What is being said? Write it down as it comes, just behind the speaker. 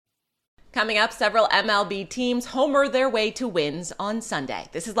Coming up, several MLB teams homer their way to wins on Sunday.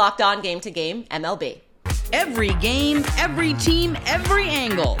 This is Locked On Game to Game MLB. Every game, every team, every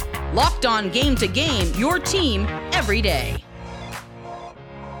angle. Locked On Game to Game, your team every day.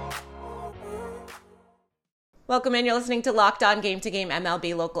 Welcome in. You're listening to Locked On Game to Game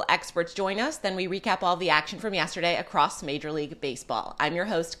MLB. Local experts join us. Then we recap all the action from yesterday across Major League Baseball. I'm your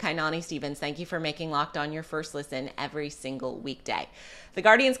host, Kainani Stevens. Thank you for making Locked On your first listen every single weekday. The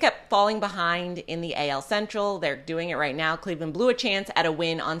Guardians kept falling behind in the AL Central. They're doing it right now. Cleveland blew a chance at a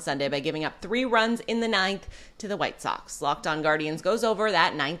win on Sunday by giving up 3 runs in the 9th to the White Sox. Locked On Guardians goes over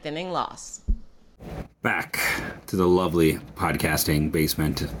that 9th inning loss. Back to the lovely podcasting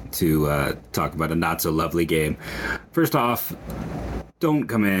basement to talk about a not-so-lovely game. First off, don't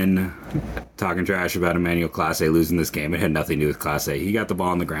come in talking trash about Emmanuel Clase losing this game. It had nothing to do with Clase. He got the ball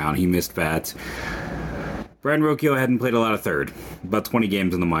on the ground. He missed bats. Brian Rocchio hadn't played a lot of third. About 20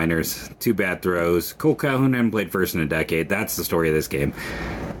 games in the minors. 2 bad throws. Cole Calhoun hadn't played first in a decade. That's the story of this game.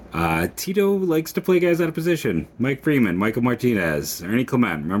 Tito likes to play guys out of position. Mike Freeman, Michael Martinez, Ernie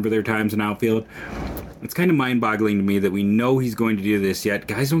Clement. Remember their times in outfield? It's kind of mind-boggling to me that we know he's going to do this, yet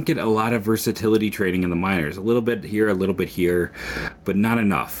guys don't get a lot of versatility training in the minors. A little bit here, a little bit here, but not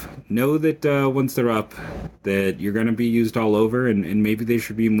enough. Know that once they're up, that you're going to be used all over, and maybe there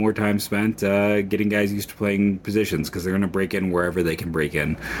should be more time spent getting guys used to playing positions, because they're going to break in wherever they can break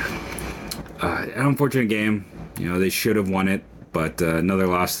in. An unfortunate game. You know, they should have won it. But another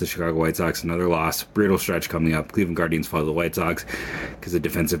loss to the Chicago White Sox, another loss. Brutal stretch coming up. Cleveland Guardians follow the White Sox because of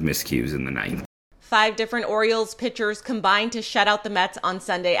defensive miscues in the 9th. 5 different Orioles pitchers combined to shut out the Mets on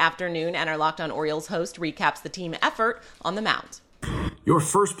Sunday afternoon, and our Locked On Orioles host recaps the team effort on the mound. Your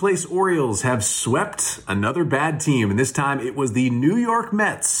first place Orioles have swept another bad team, and this time it was the New York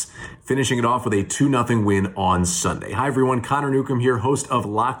Mets, finishing it off with a 2-0 win on Sunday. Hi everyone, Connor Newcomb here, host of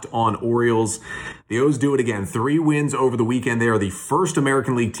Locked On Orioles. The O's do it again. 3 wins over the weekend. They are the first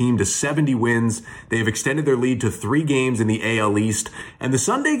American League team to 70 wins. They have extended their lead to 3 games in the AL East. And the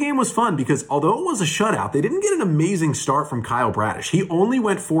Sunday game was fun because although it was a shutout, they didn't get an amazing start from Kyle Bradish. He only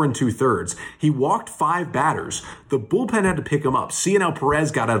went 4 2/3. He walked 5 batters. The bullpen had to pick him up. Cianel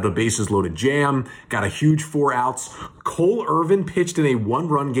Perez got out of a bases-loaded jam, got a huge 4 outs. Cole Irvin pitched in a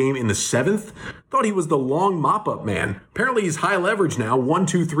 1-run game in the 7th. Thought he was the long mop-up man. Apparently he's high leverage now,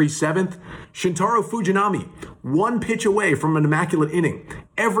 1-2-3 7th. Shintaro Fujinami, 1 pitch away from an immaculate inning.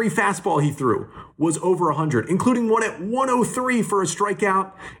 Every fastball he threw was over 100, including one at 103 for a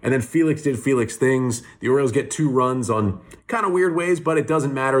strikeout. And then Felix did Felix things. The Orioles get 2 runs on kind of weird ways, but it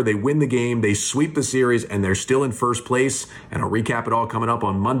doesn't matter. They win the game, they sweep the series, and they're still in first place. And I'll recap it all coming up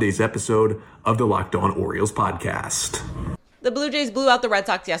on Monday's episode of the Locked On Orioles podcast. The Blue Jays blew out the Red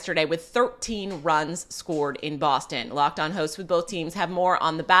Sox yesterday with 13 runs scored in Boston. Locked On hosts with both teams have more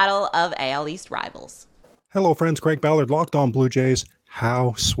on the battle of AL East rivals. Hello, friends. Craig Ballard, Locked On Blue Jays.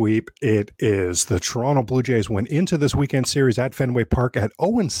 How sweep it is. The Toronto Blue Jays went into this weekend series at Fenway Park at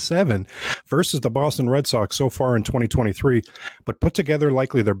 0-7 versus the Boston Red Sox so far in 2023, but put together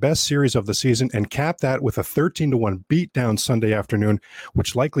likely their best series of the season and capped that with a 13-1 beatdown Sunday afternoon,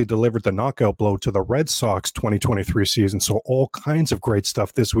 which likely delivered the knockout blow to the Red Sox 2023 season. So all kinds of great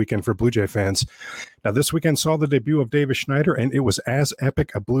stuff this weekend for Blue Jay fans. Now, this weekend saw the debut of Davis Schneider, and it was as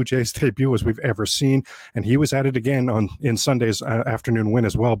epic a Blue Jays debut as we've ever seen, and he was at it again in Sunday's afternoon win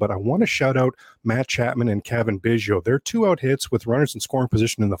as well. But I want to shout out Matt Chapman and Kevin Biggio. Their 2-out hits with runners in scoring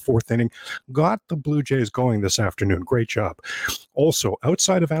position in the 4th inning got the Blue Jays going this afternoon. Great job. Also,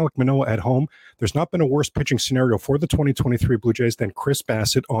 outside of Alek Manoah at home, there's not been a worse pitching scenario for the 2023 Blue Jays than Chris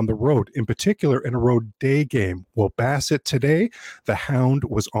Bassitt on the road, in particular in a road day game. Well, Bassitt today, the Hound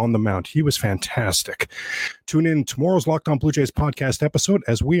was on the mound. He was fantastic. Tune in tomorrow's Locked On Blue Jays podcast episode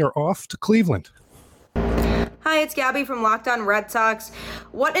as we are off to Cleveland. Hi, it's Gabby from Locked On Red Sox.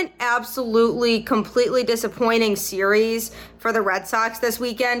 What an absolutely, completely disappointing series for the Red Sox this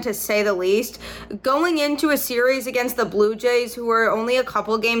weekend, to say the least. Going into a series against the Blue Jays, who are only a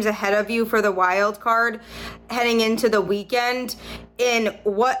couple games ahead of you for the wild card, heading into the weekend, in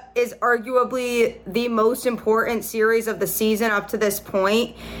what is arguably the most important series of the season up to this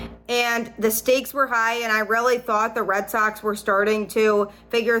point. And the stakes were high, and I really thought the Red Sox were starting to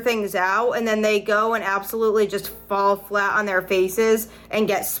figure things out, and then they go and absolutely just fall flat on their faces and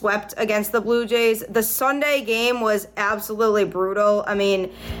get swept against the Blue Jays. The Sunday game was absolutely brutal. I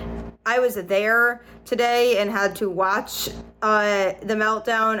mean, I was there today and had to watch the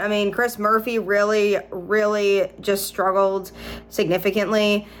meltdown. I mean, Chris Murphy really just struggled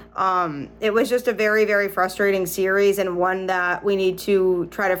significantly. It was just a very, very frustrating series, and one that we need to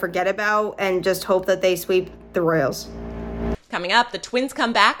try to forget about and just hope that they sweep the Royals. Coming up, the Twins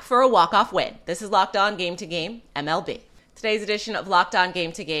come back for a walk-off win. This is Locked On Game to Game MLB. Today's edition of Locked On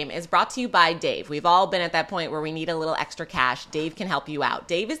Game to Game is brought to you by Dave. We've all been at that point where we need a little extra cash. Dave can help you out.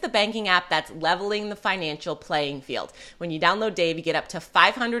 Dave is the banking app that's leveling the financial playing field. When you download Dave, you get up to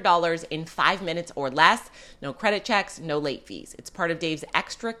 $500 in 5 minutes or less. No credit checks, no late fees. It's part of Dave's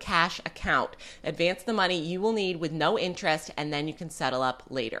extra cash account. Advance the money you will need with no interest, and then you can settle up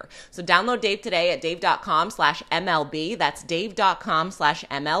later. So download Dave today at dave.com/MLB. That's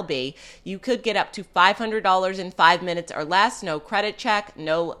dave.com/MLB. You could get up to $500 in 5 minutes or less, no credit check,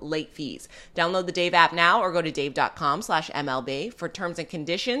 no late fees. Download the Dave app now or go to dave.com/MLB. For terms and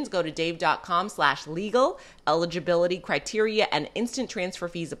conditions, go to dave.com/legal. Eligibility criteria and instant transfer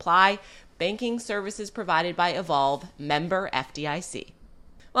fees apply. Banking services provided by Evolve, member FDIC.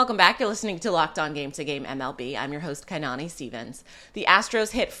 Welcome back. You're listening to Locked On Game to Game MLB. I'm your host, Kainani Stevens. The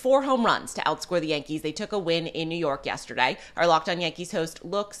Astros hit 4 home runs to outscore the Yankees. They took a win in New York yesterday. Our Locked On Yankees host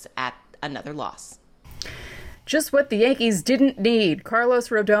looks at another loss. Just what the Yankees didn't need. Carlos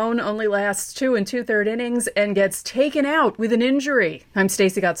Rodon only lasts 2 2/3 innings and gets taken out with an injury. I'm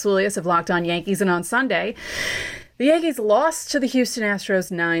Stacey Gotsoulias of Locked On Yankees, and on Sunday, the Yankees lost to the Houston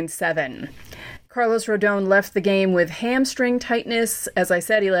Astros 9-7. Carlos Rodon left the game with hamstring tightness. As I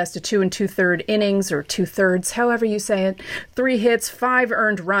said, he lasted 2 2/3 innings, or 2/3, however you say it. 3 hits, 5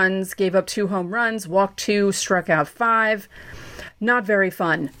 earned runs, gave up 2 home runs, walked 2, struck out 5. Not very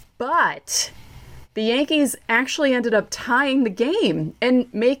fun. But the Yankees actually ended up tying the game and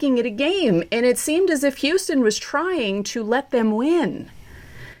making it a game. And it seemed as if Houston was trying to let them win.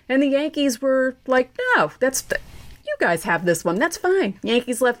 And the Yankees were like, no, you guys have this one. That's fine.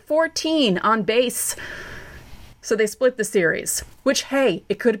 Yankees left 14 on base. So they split the series, which, hey,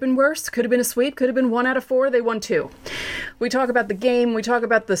 it could have been worse. Could have been a sweep. Could have been 1 out of 4. They won 2. We talk about the game. We talk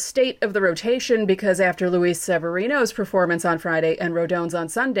about the state of the rotation, because after Luis Severino's performance on Friday and Rodon's on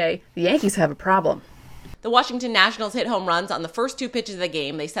Sunday, the Yankees have a problem. The Washington Nationals hit home runs on the first 2 pitches of the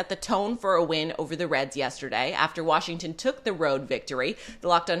game. They set the tone for a win over the Reds yesterday. After Washington took the road victory, the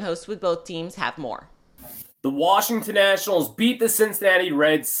Locked On hosts with both teams have more. The Washington Nationals beat the Cincinnati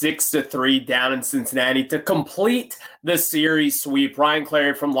Reds 6-3 down in Cincinnati to complete the series sweep. Ryan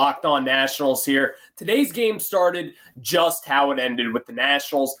Clary from Locked On Nationals here. Today's game started just how it ended, with the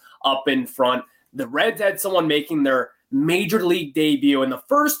Nationals up in front. The Reds had someone making their major league debut, and the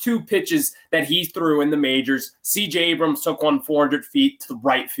first 2 pitches that he threw in the majors, C.J. Abrams took one 400 feet to the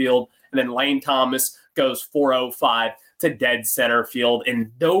right field, and then Lane Thomas goes 405 to dead center field.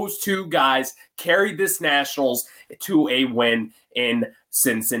 And those 2 guys carried this Nationals to a win in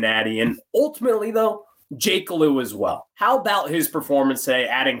Cincinnati. And ultimately, though, Jake Lou as well. How about his performance today,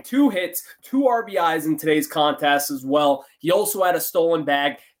 adding 2 hits, 2 RBIs in today's contest as well. He also had a stolen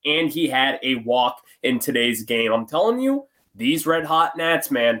bag, and he had a walk in today's game. I'm telling you, these red-hot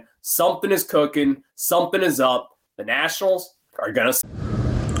Nats, man, something is cooking, something is up. The Nationals are going to...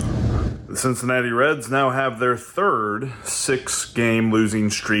 The Cincinnati Reds now have their 3rd 6-game losing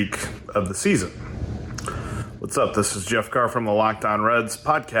streak of the season. What's up? This is Jeff Carr from the Locked On Reds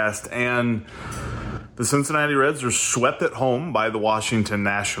podcast, and the Cincinnati Reds are swept at home by the Washington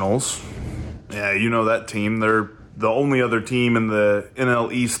Nationals. Yeah, you know that team. They're the only other team in the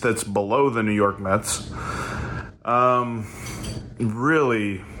NL East that's below the New York Mets.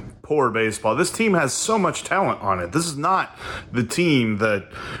 Really poor baseball. This team has so much talent on it. This is not the team that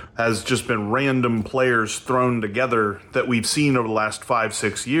has just been random players thrown together that we've seen over the last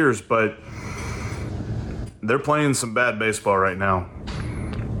 5-6 years, but they're playing some bad baseball right now.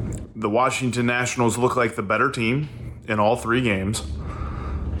 The Washington Nationals look like the better team in all 3 games.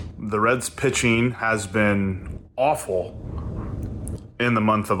 The Reds' pitching has been awful in the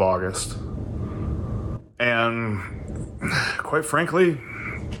month of August. And quite frankly,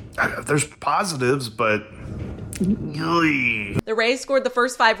 there's positives, but the Rays scored the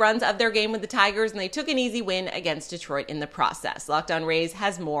first 5 runs of their game with the Tigers, and they took an easy win against Detroit in the process. Locked On Rays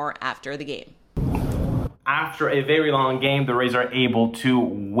has more after the game. After a very long game, the Rays are able to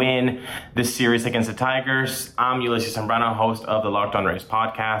win this series against the Tigers. I'm Ulysses Zambrano, host of the Locked On Rays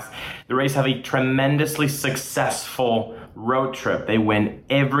podcast. The Rays have a tremendously successful road trip. They win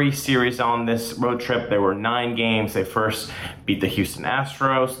every series on this road trip. There were 9 games. They first beat the Houston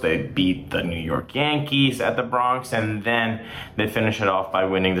Astros. They beat the New York Yankees at the Bronx. And then they finish it off by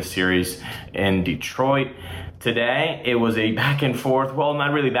winning the series in Detroit. Today, it was a back and forth, well,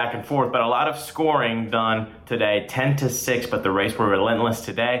 not really back and forth, but a lot of scoring done today, 10-6, but the Rays were relentless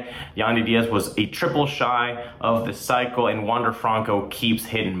today. Yandy Diaz was a triple shy of the cycle, and Wander Franco keeps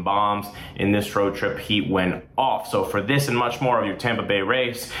hitting bombs. In this road trip, he went off. So for this and much more of your Tampa Bay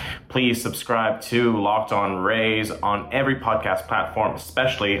Rays, please subscribe to Locked On Rays on every podcast platform,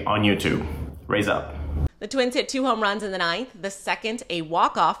 especially on YouTube. Rays up. The Twins hit 2 home runs in the ninth, the second a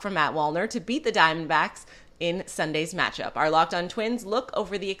walk-off from Matt Wallner to beat the Diamondbacks in Sunday's matchup. Our Locked On Twins look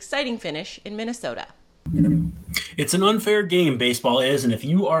over the exciting finish in Minnesota. It's an unfair game, baseball is, and if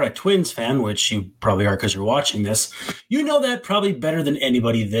you are a Twins fan, which you probably are because you're watching this, you know that probably better than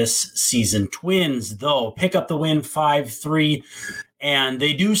anybody this season. Twins, though, pick up the win 5-3, and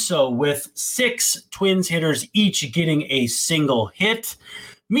they do so with 6 Twins hitters each getting a single hit.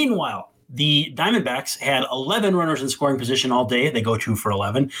 Meanwhile, the Diamondbacks had 11 runners in scoring position all day. They go 2 for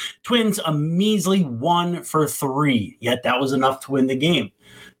 11. Twins a measly 1 for 3, yet that was enough to win the game.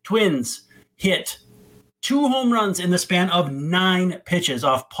 Twins hit 2 home runs in the span of 9 pitches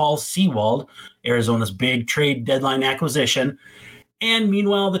off Paul Sewald, Arizona's big trade deadline acquisition. And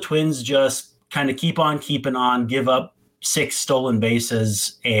meanwhile, the Twins just kind of keep on keeping on, give up 6 stolen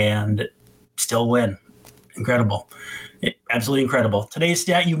bases, and still win. Incredible. Absolutely incredible. Today's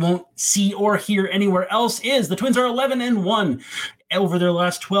stat you won't see or hear anywhere else is the Twins are 11-1 over their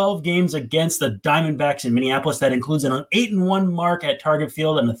last 12 games against the Diamondbacks in Minneapolis. That includes an 8-1 mark at Target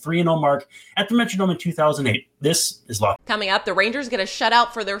Field and a 3-0 mark at the Metrodome in 2008. This is Locked. Coming up, the Rangers get a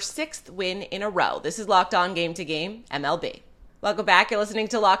shutout for their 6th win in a row. This is Locked On Game to Game MLB. Welcome back. You're listening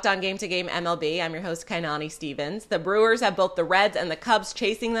to Locked On Game to Game MLB. I'm your host, Kainani Stevens. The Brewers have both the Reds and the Cubs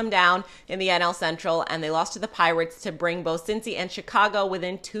chasing them down in the NL Central, and they lost to the Pirates to bring both Cincy and Chicago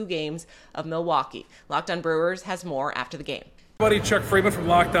within 2 games of Milwaukee. Locked On Brewers has more after the game. Buddy Chuck Freeman from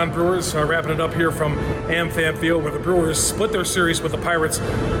Locked On Brewers, wrapping it up here from AmFam Field, where the Brewers split their series with the Pirates.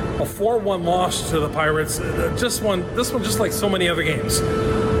 A 4-1 loss to the Pirates. This one just like so many other games.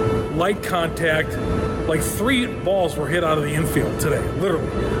 Light contact. Like 3 balls were hit out of the infield today, literally.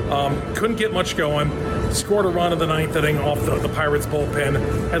 Couldn't get much going. Scored a run in the 9th inning off the Pirates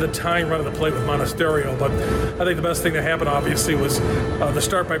bullpen. Had the tying run of the plate with Monasterio. But I think the best thing that happened, obviously, was the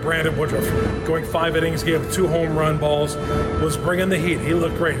start by Brandon Woodruff. Going 5 innings, gave 2 home run balls, was bringing the heat. He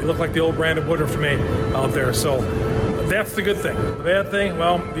looked great. He looked like the old Brandon Woodruff to me out there. So that's the good thing. The bad thing,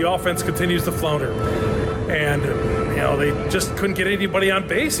 well, the offense continues to flounder. And, they just couldn't get anybody on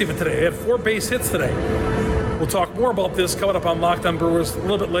base even today. They had 4 base hits today. We'll talk more about this coming up on Locked On Brewers a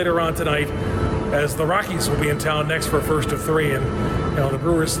little bit later on tonight, as the Rockies will be in town next for a first of 3. And, the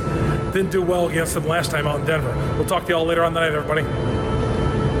Brewers didn't do well against them last time out in Denver. We'll talk to you all later on tonight, everybody.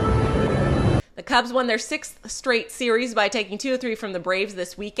 The Cubs won their 6th straight series by taking 2-3 from the Braves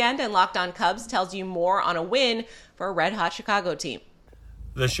this weekend, and Locked On Cubs tells you more on a win for a red-hot Chicago team.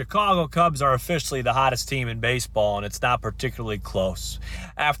 The Chicago Cubs are officially the hottest team in baseball, and it's not particularly close.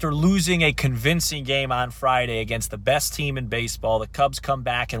 After losing a convincing game on Friday against the best team in baseball, the Cubs come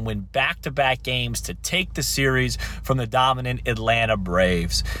back and win back-to-back games to take the series from the dominant Atlanta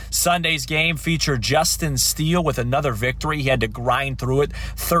Braves. Sunday's game featured Justin Steele with another victory. He had to grind through it,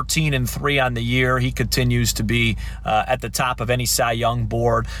 13-3 on the year. He continues to be at the top of any Cy Young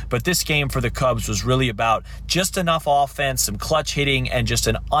board. But this game for the Cubs was really about just enough offense, some clutch hitting, and just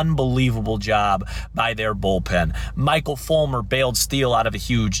an unbelievable job by their bullpen. Michael Fulmer bailed Steele out of a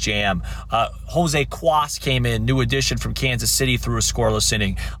huge jam. Jose Cuas came in, new addition from Kansas City, threw a scoreless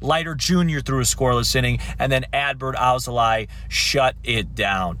inning. Leiter Jr. threw a scoreless inning, and then Adbert Alzolay shut it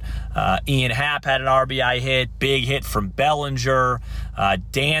down. Ian Happ had an RBI hit, big hit from Bellinger.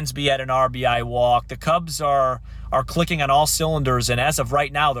 Dansby had an RBI walk. The Cubs are clicking on all cylinders, and as of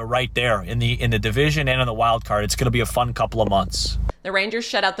right now, they're right there in the division and in the wild card. It's going to be a fun couple of months. The Rangers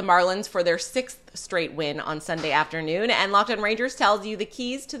shut out the Marlins for their 6th straight win on Sunday afternoon, and Locked On Rangers tells you the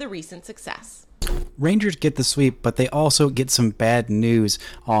keys to the recent success. Rangers get the sweep, but they also get some bad news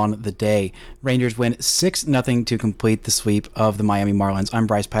on the day. Rangers win 6-0 to complete the sweep of the Miami Marlins. I'm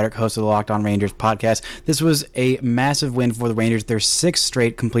Bryce Patrick, host of the Locked On Rangers podcast. This was a massive win for the Rangers. Their 6th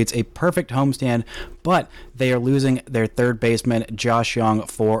straight completes a perfect homestand, but they are losing their third baseman, Josh Young,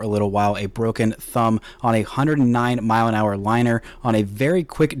 for a little while. A broken thumb on a 109-mile-an-hour liner on a very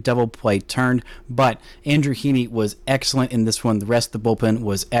quick double play turn, but Andrew Heaney was excellent in this one. The rest of the bullpen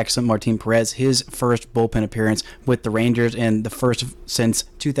was excellent. Martin Perez, his first bullpen appearance with the Rangers, and the first since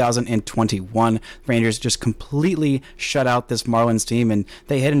 2021. Rangers just completely shut out this Marlins team, and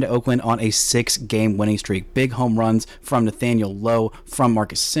they head into Oakland on a 6-game winning streak. Big home runs from Nathaniel Lowe, from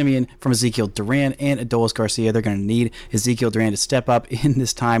Marcus Semien, from Ezekiel Duran, and Adolis Garcia. They're going to need Ezekiel Duran to step up in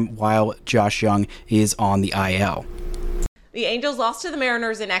this time while Josh Young is on the IL. The Angels lost to the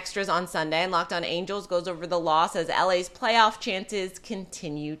Mariners in extras on Sunday, and Locked On Angels goes over the loss as LA's playoff chances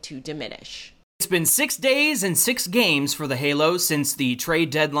continue to diminish. It's been 6 days and 6 games for the Halos since the trade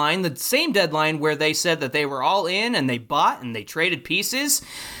deadline, the same deadline where they said that they were all in and they bought and they traded pieces.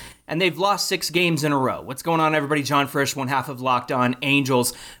 And they've lost 6 games in a row. What's going on, everybody? John Frisch, one half of Locked On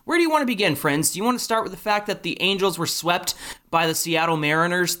Angels. Where do you want to begin, friends? Do you want to start with the fact that the Angels were swept by the Seattle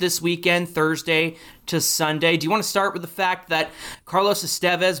Mariners this weekend, Thursday to Sunday? Do you want to start with the fact that Carlos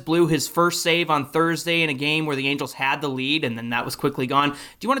Estevez blew his first save on Thursday in a game where the Angels had the lead, and then that was quickly gone? Do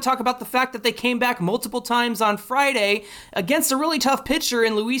you want to talk about the fact that they came back multiple times on Friday against a really tough pitcher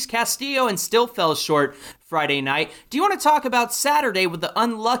in Luis Castillo and still fell short Friday night? Do you want to talk about Saturday with the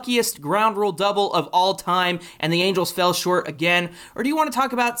unluckiest ground rule double of all time and the Angels fell short again? Or do you want to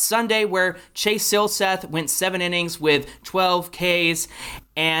talk about Sunday where Chase Silseth went 7 innings with 12 Ks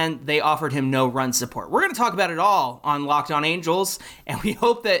and they offered him no run support? We're going to talk about it all on Locked On Angels, and we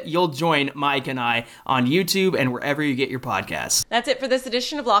hope that you'll join Mike and I on YouTube and wherever you get your podcasts. That's it for this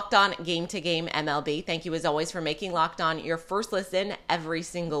edition of Locked On Game to Game MLB. Thank you as always for making Locked On your first listen every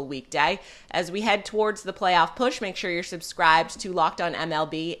single weekday. As we head towards the playoff push, make sure you're subscribed to Locked On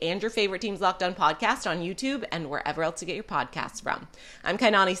MLB and your favorite team's Locked On podcast on YouTube and wherever else you get your podcasts from. I'm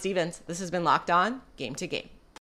Kainani Stevens. This has been Locked On Game to Game.